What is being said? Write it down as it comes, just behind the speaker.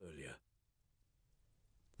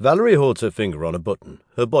Valerie holds her finger on a button,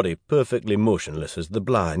 her body perfectly motionless as the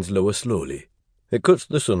blinds lower slowly. It cuts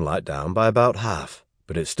the sunlight down by about half,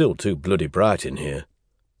 but it's still too bloody bright in here.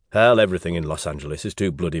 Hell, everything in Los Angeles is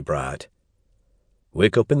too bloody bright.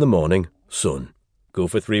 Wake up in the morning, sun. Go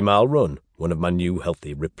for 3-mile run, one of my new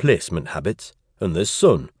healthy replacement habits, and there's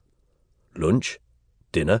sun. Lunch,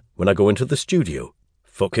 dinner, when I go into the studio.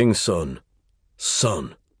 Fucking sun.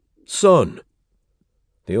 Sun. Sun.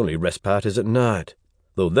 The only respite is at night,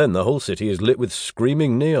 though then the whole city is lit with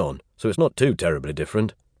screaming neon, so it's not too terribly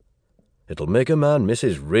different. It'll make a man miss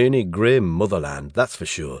his rainy grey motherland, that's for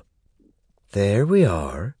sure. There we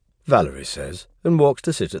are, Valerie says, and walks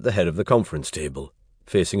to sit at the head of the conference table,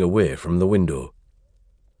 facing away from the window.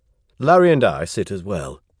 Larry and I sit as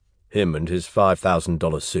well, him and his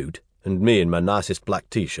 $5,000 suit, and me in my nicest black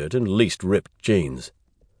t-shirt and least ripped jeans.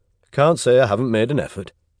 Can't say I haven't made an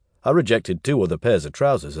effort. I rejected 2 other pairs of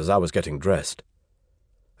trousers as I was getting dressed.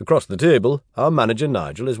 Across the table, our manager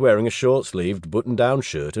Nigel is wearing a short-sleeved button-down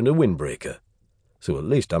shirt and a windbreaker, so at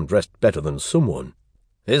least I'm dressed better than someone.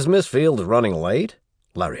 "Is Miss Fields running late?"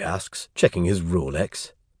 Larry asks, checking his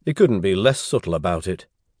Rolex. He couldn't be less subtle about it.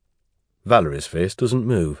 Valerie's face doesn't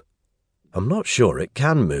move. I'm not sure it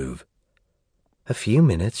can move. "A few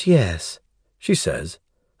minutes, yes," she says,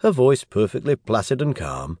 her voice perfectly placid and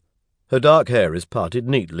calm. Her dark hair is parted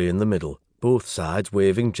neatly in the middle, both sides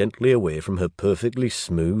waving gently away from her perfectly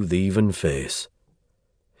smooth, even face.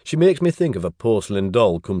 She makes me think of a porcelain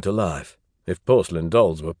doll come to life, if porcelain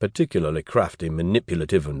dolls were particularly crafty,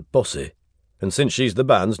 manipulative and bossy. And since she's the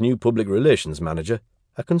band's new public relations manager,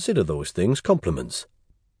 I consider those things compliments.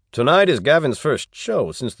 "Tonight is Gavin's first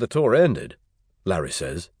show since the tour ended," Larry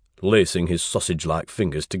says, lacing his sausage-like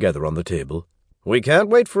fingers together on the table. "We can't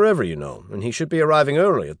wait forever, you know, and he should be arriving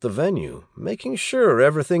early at the venue, making sure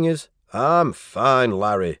everything is—" "I'm fine,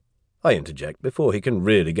 Larry," I interject before he can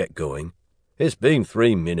really get going. "It's been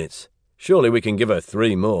 3 minutes. Surely we can give her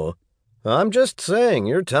 3 more. I'm just saying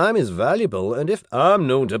your time is valuable, and if I'm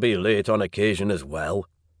known to be late on occasion as well,"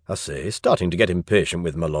 I say, starting to get impatient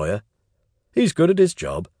with my lawyer. He's good at his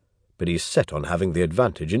job, but he's set on having the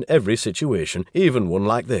advantage in every situation, even one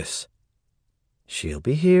like this. "She'll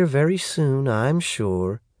be here very soon, I'm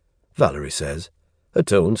sure," Valerie says, her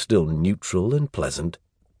tone still neutral and pleasant.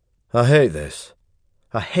 I hate this.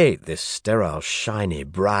 I hate this sterile, shiny,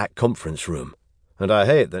 bright conference room, and I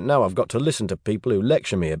hate that now I've got to listen to people who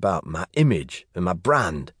lecture me about my image and my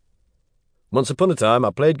brand. Once upon a time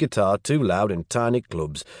I played guitar too loud in tiny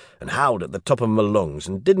clubs and howled at the top of my lungs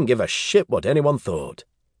and didn't give a shit what anyone thought.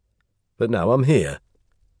 But now I'm here,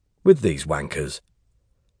 with these wankers.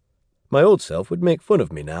 My old self would make fun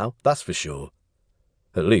of me now, that's for sure.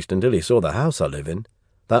 At least until he saw the house I live in.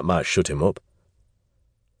 That might shut him up.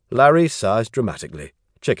 Larry sighs dramatically,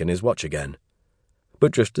 checking his watch again.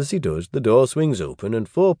 But just as he does, the door swings open and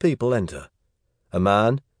 4 people enter. A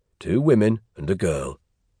man, 2 women, and a girl.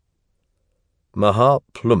 My heart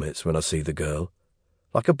plummets when I see the girl,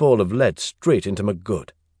 like a ball of lead straight into my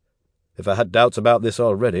gut. If I had doubts about this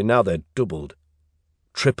already, now they're doubled.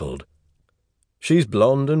 Tripled. She's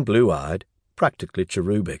blonde and blue-eyed, practically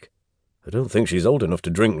cherubic. I don't think she's old enough to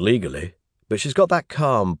drink legally, but she's got that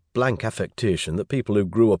calm, blank affectation that people who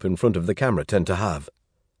grew up in front of the camera tend to have,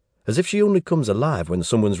 as if she only comes alive when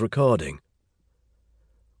someone's recording.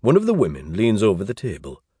 One of the women leans over the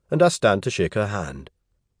table, and I stand to shake her hand.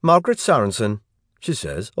 "Margaret Sorensen," she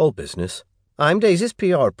says, all business. "I'm Daisy's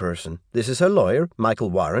PR person. This is her lawyer, Michael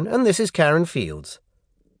Warren, and this is Karen Fields."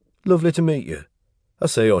 "Lovely to meet you," I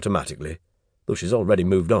say automatically, though she's already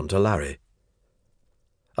moved on to Larry.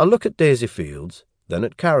 I look at Daisy Fields, then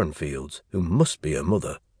at Karen Fields, who must be her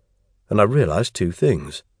mother, and I realise 2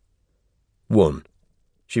 things. 1,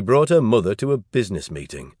 she brought her mother to a business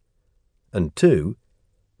meeting, and 2,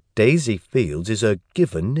 Daisy Fields is her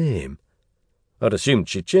given name. I'd assumed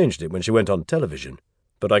she changed it when she went on television,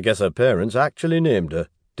 but I guess her parents actually named her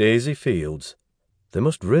Daisy Fields. They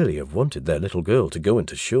must really have wanted their little girl to go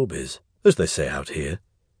into showbiz, as they say out here.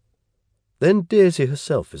 Then Daisy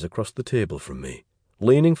herself is across the table from me,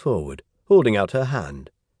 leaning forward, holding out her hand.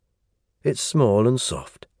 It's small and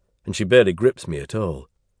soft, and she barely grips me at all.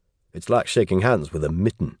 It's like shaking hands with a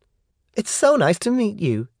mitten. "It's so nice to meet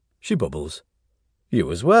you," she bubbles. "You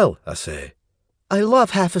as well," I say. "I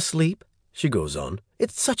love Half Asleep," she goes on.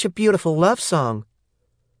 "It's such a beautiful love song."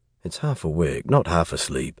 It's half awake, not half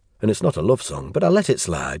asleep, and it's not a love song, but I let it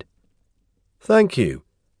slide. "Thank you,"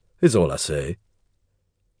 is all I say.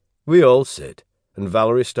 We all sit, and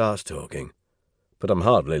Valerie starts talking, but I'm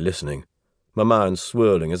hardly listening, my mind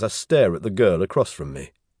swirling as I stare at the girl across from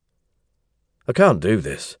me. I can't do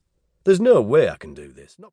this. There's no way I can do this. Not